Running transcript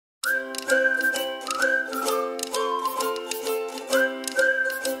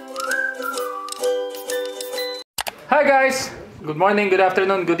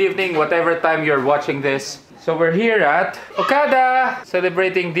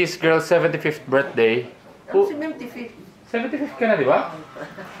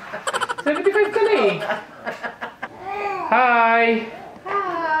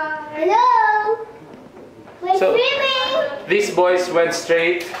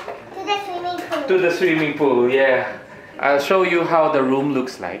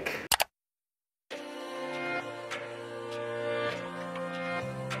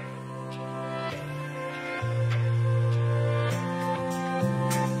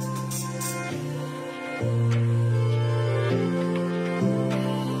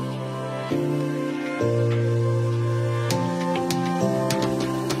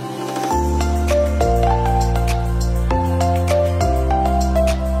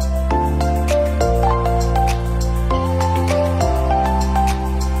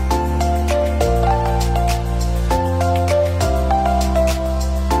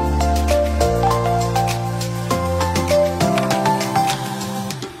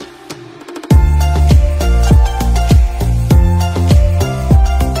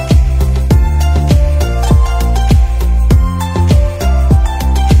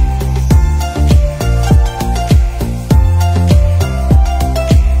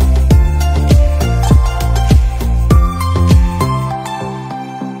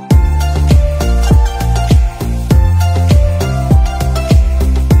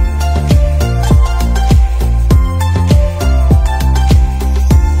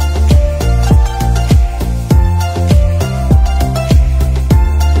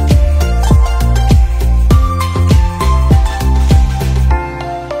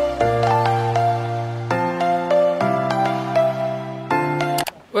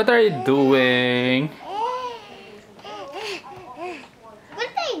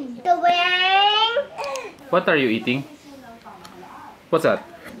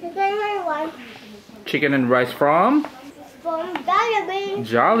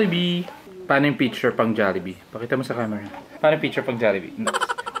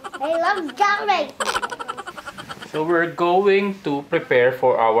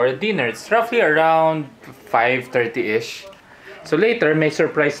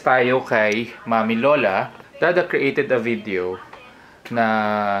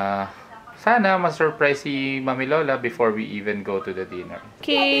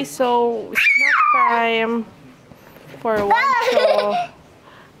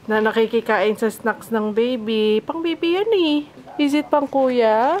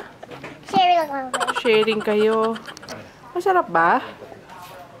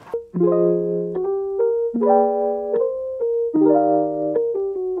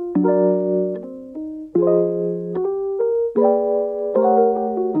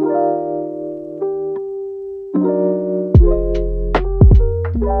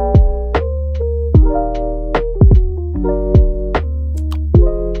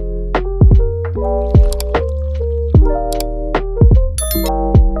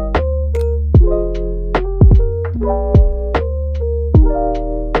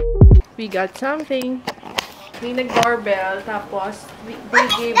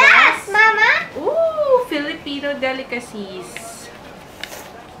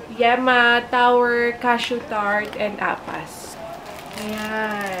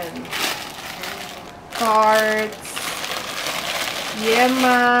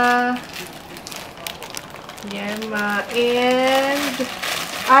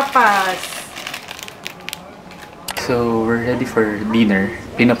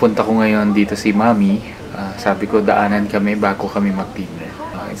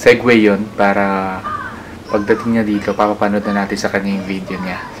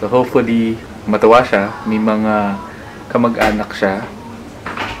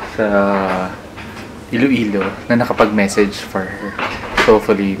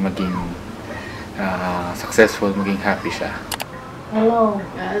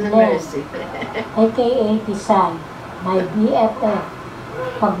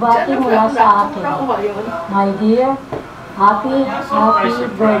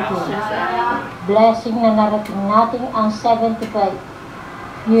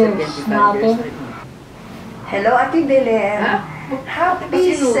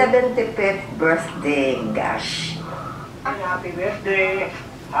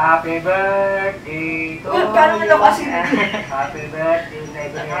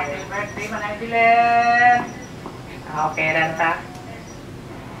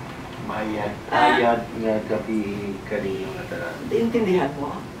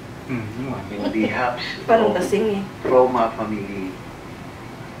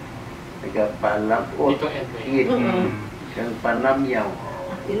Nagpalam o eat. Kang panamyaw.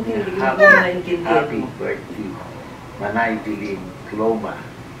 Happy birthday. Manay Dilim, Cloma.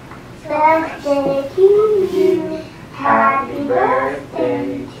 Birthday to you. Happy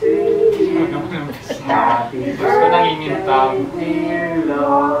birthday to you. Happy birthday, dear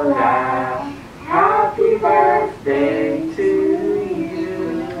Lola. Happy birthday to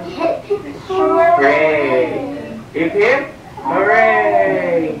you. Hooray! Hip hip!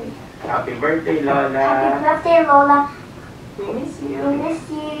 Hooray! Happy birthday, Lola. Happy birthday, Lola. We miss you. We miss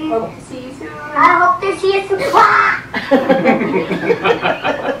you. Hope to see you soon. I hope to see you soon. Ah!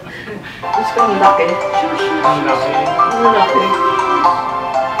 Gusto kong laki. Ang laki. Ang laki.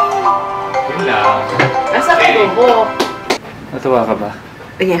 Yun lang. Nasa kayo ko. Natuwa ka ba?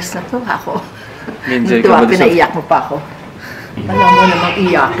 Yes, natuwa ako. Enjoy ka Natuwa, ba doon sa... pinaiyak mo pa ako. Alam mo namang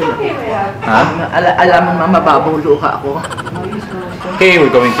iyakin ako. Ha? Alam mo naman mababaw luha ako. Okay,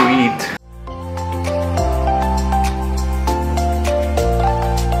 we're going to eat.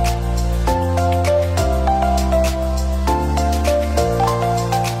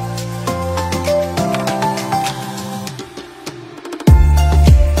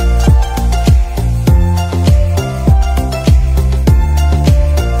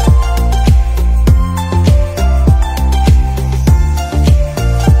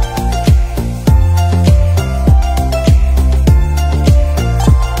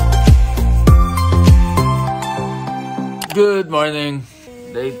 Good morning.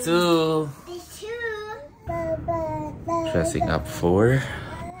 Day 2. Dressing up for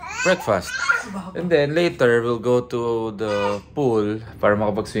breakfast. And then later, we'll go to the pool para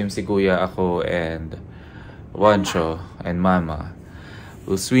makapag-swim si Kuya, ako, and Wancho, and Mama.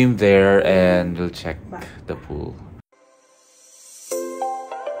 We'll swim there and we'll check the pool.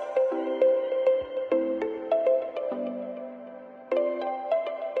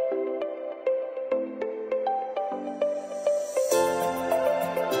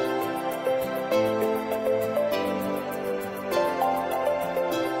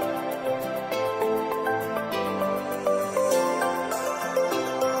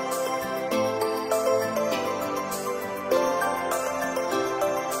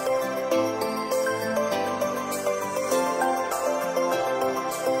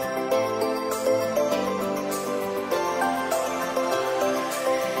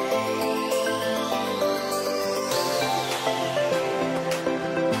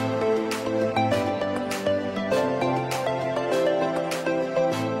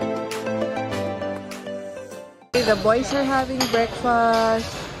 The boys are having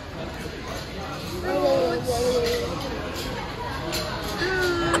breakfast.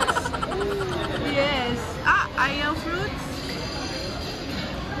 Yes. Ayaw fruits?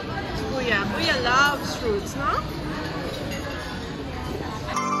 Kuya loves fruits, no?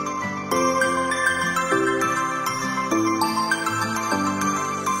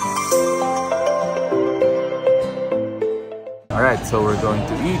 Alright, so we're going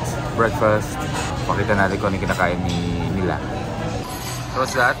to eat breakfast. Pakita natin kung ano kinakain nila. So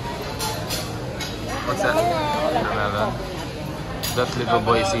what's that? What's that? Omelette. That little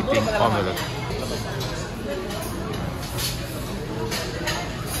boy is eating omelette.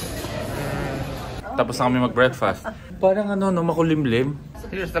 Tapos na kami mag-breakfast. Parang ano, no, makulimlim.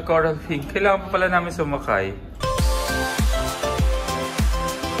 Here's the coral pig. Kailangan pa pala namin sumakay.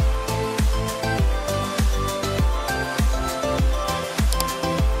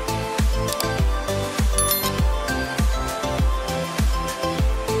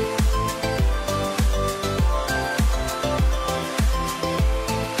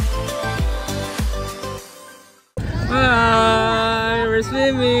 Hi, we're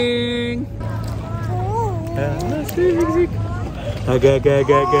swimming. Swimming. Aga.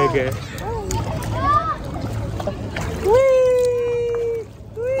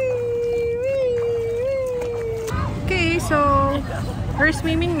 Okay, so we're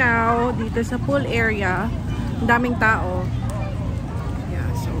swimming now dito sa pool area. Ang daming tao. Yeah,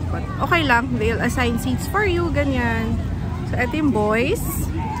 so but okay lang. They'll assign seats for you, ganyan. So ito yung boys.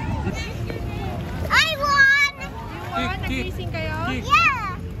 Nag-racing kayo?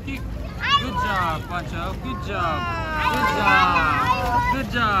 Yeah! Good job, Pancho. Good job. Good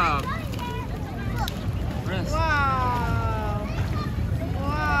job. Rest. Wow!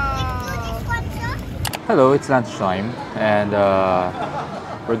 Hello, it's lunchtime and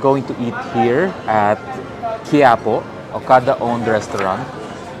we're going to eat here at Quiapo, Okada-owned restaurant.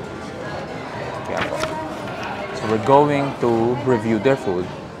 Quiapo. So we're going to review their food.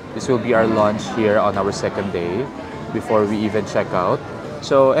 This will be our lunch here on our second day before we even check out.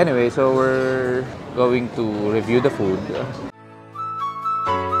 So anyway, so we're going to review the food.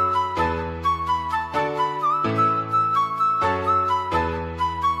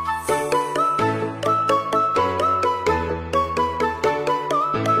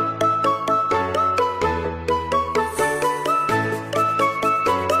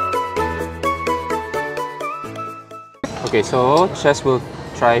 Okay, so Chess will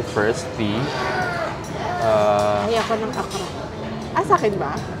try first the... Kaya ko ng akra. Sa akin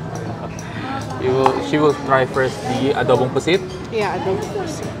ba? She will try first the adobong pusit. Yeah, adobong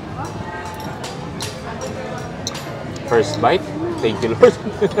pusit. First bite. Thank you, Lord.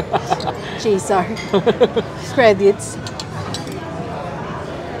 Chaser. Credits.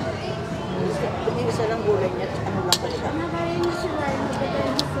 Isa lang gulay niya. Ano lang pa siya?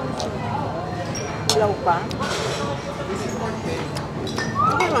 Ilaw pa?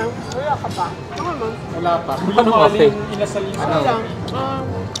 Okay man. Wala ka pa? Okay man. Wala pa. Anong okay? Ano lang.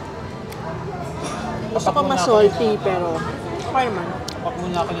 Gusto ko mas salty pero okay naman.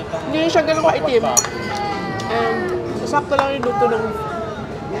 Hindi siya ganun kaitim. And sakto lang yung luto ng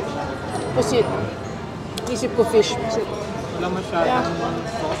pusit. Isip ko fish pusit. Wala masyadong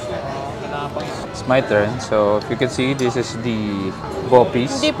sauce. It's my turn. So, if you can see, this is the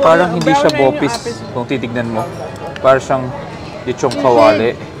bopis. Hindi po, Parang hindi siya brown na yung bopis apis. kung titignan mo. Parang siyang lechong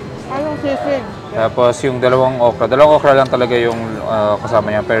kawali. Anong sisig? Tapos yung dalawang okra. Dalawang okra lang talaga yung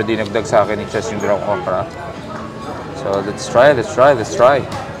kasama niya. Pero dinagdag sa akin ni Chess yung dalawang okra. So, let's try. Let's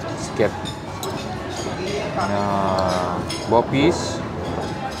get bopis.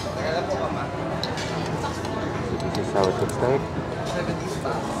 This is how it looks like.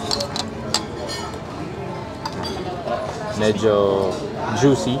 Medyo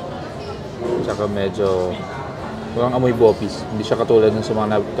juicy. Tsaka medyo walang amoy bopis. Hindi siya katulad ng sa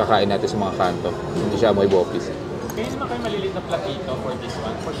mga kakain natin sa mga kanto. Hindi siya amoy bopis. Kaya naman kayo maliliit na platito for this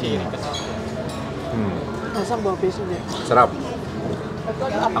one, for sharing kasi. Nasaan bopis? Hindi. Sarap.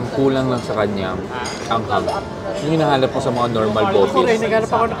 Ang kulang lang sa kanya, anghang. Yung hinahanap mo sa mga normal Ako rin, bopis. naghanap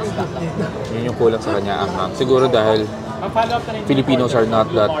ako ng anghang. Yun yung kulang sa kanya, anghang. Siguro dahil Mag-follow up na rin Filipinos are not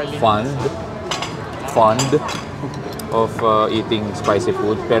that fond of eating spicy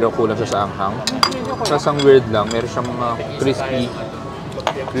food, pero kulang siya sa anghang. Tapos ang weird lang, meron siyang mga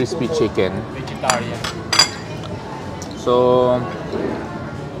crispy chicken. vegetarian. So,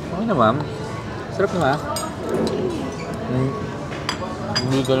 okay naman. Sarap naman.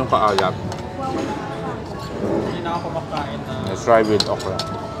 Hindi ganun kaalat. Hindi na ako kumakain na Let's try with okra.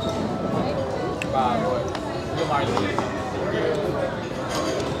 baboy. Lumarli.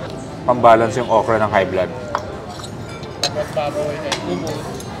 Pambalance yung okra ng high blood. Tapos baboy and hummus.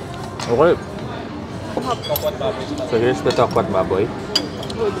 Okay. Kokwat baboy. So here's the tokwat baboy.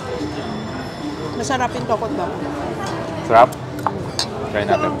 Good. Masarap yung tokot ba? Sarap. Try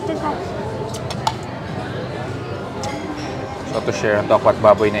natin. So to share ang tokwat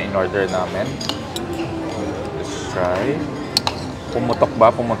baboy na in-order namin. Let's try. Pumutok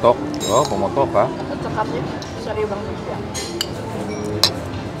ba? Pumutok? Oh, pumutok ha. At saka niya, sariwang siya.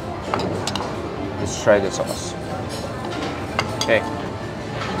 Let's try the sauce. Okay.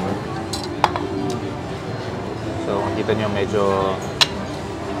 So, makita nyo medyo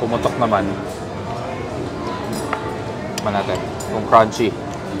pumutok naman. Tikman natin. Kung crunchy.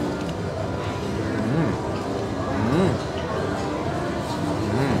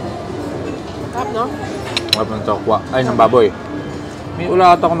 Sarap, no? Sarap ng tokwa. Ay, ng baboy. May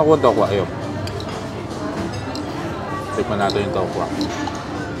ula ata akong nakuha ng tokwa. Ayun. Tikman natin yung tokwa.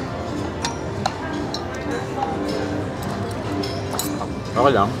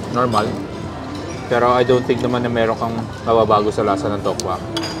 Okay lang. Normal. Pero I don't think naman na meron kang mababago sa lasa ng tokwa.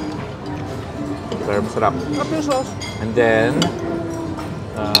 Pero masarap. Sarap yung sauce. And then,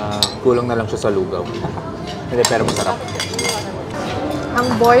 kulang na lang siya sa lugaw. Hindi, pero masarap. Ang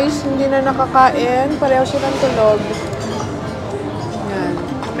boys, hindi na nakakain. Pareho silang tulog. Yan.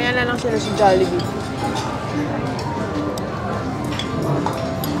 Mamaya na lang sila sa Jollibee.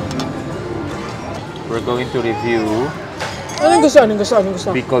 We're going to review Anong gusto?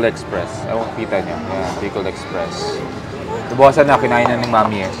 Bicol Express. Ewan, kita niyo. Yan, Bicol Express. Nabawasan na, kinain na ng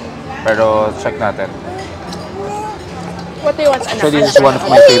mami eh. Pero check natin. What do you want, anak? So this is one of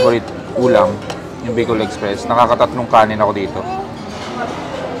my favorite ulam, yung Bicol Express. Nakakatatlong kanin ako dito.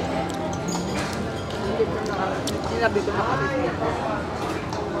 Sinabi ko na kami.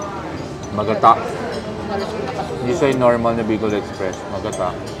 Magata. Hindi siya yung normal na Bicol Express. Magata.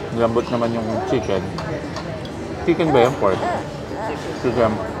 Lambot naman yung chicken. Chicken ba yan? Pork? Chicken.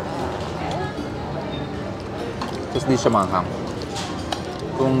 Tapos di siya manghang.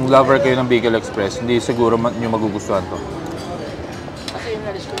 Kung lover kayo ng Bicol Express, hindi siguro nyo magugustuhan to. Kasi yung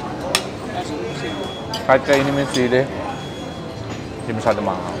nalis ko. Kahit kainin mo yung sili, hindi masyado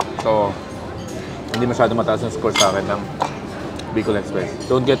manghang. So, hindi masyado mataas yung score sa akin ng Bicol Express.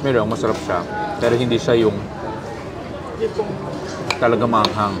 Don't get me wrong, masarap siya. Pero hindi siya yung talaga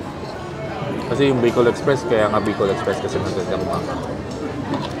manghang. Kasi yung Bicol Express, kaya nga Bicol Express kasi maganda manghang.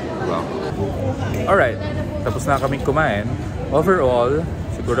 Diba? Alright, tapos na kaming kumain. Overall,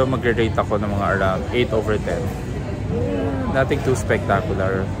 siguro mag-rate ako ng mga around 8 over 10. Nothing too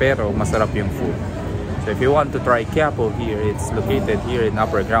spectacular, pero masarap yung food. So if you want to try Quiapo here, it's located here in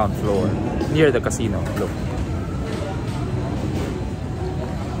upper ground floor, near the casino. Look.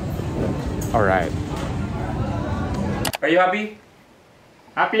 Alright. Are you happy?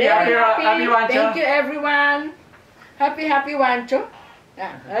 Happy Wancho. Thank you everyone. Happy Wancho.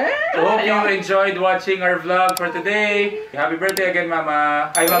 Hope you enjoyed watching our vlog for today. Happy birthday again,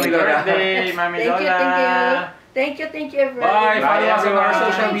 Mama. Hi, Mommy Lola. Happy birthday, Mommy Lola. Thank you everyone. Bye. Follow us on our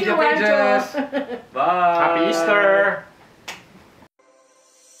social Thank media you, Wancho. pages. Bye. Happy Easter.